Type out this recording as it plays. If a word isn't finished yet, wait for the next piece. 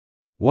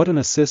What an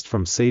assist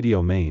from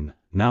Sadio Mane.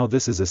 Now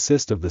this is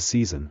assist of the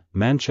season,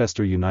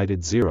 Manchester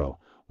United 0,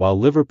 while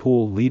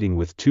Liverpool leading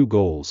with 2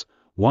 goals,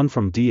 one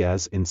from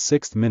Diaz in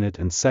 6th minute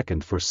and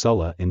second for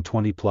Salah in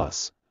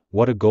 20+.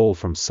 What a goal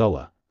from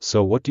Salah.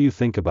 So what do you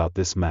think about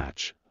this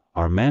match?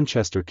 Are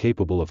Manchester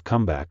capable of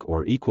comeback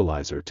or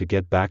equalizer to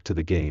get back to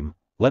the game?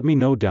 Let me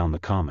know down the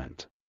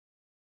comment.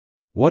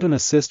 What an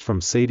assist from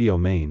Sadio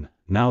Mane.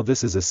 Now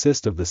this is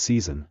assist of the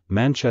season,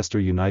 Manchester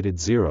United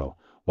 0,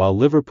 while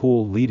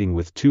Liverpool leading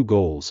with 2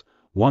 goals,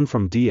 one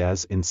from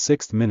Diaz in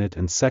 6th minute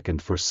and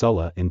second for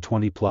Salah in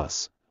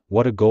 20+.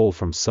 What a goal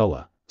from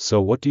Salah.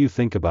 So what do you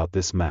think about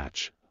this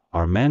match?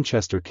 Are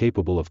Manchester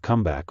capable of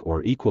comeback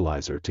or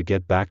equalizer to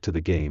get back to the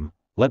game?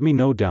 Let me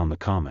know down the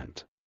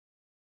comment.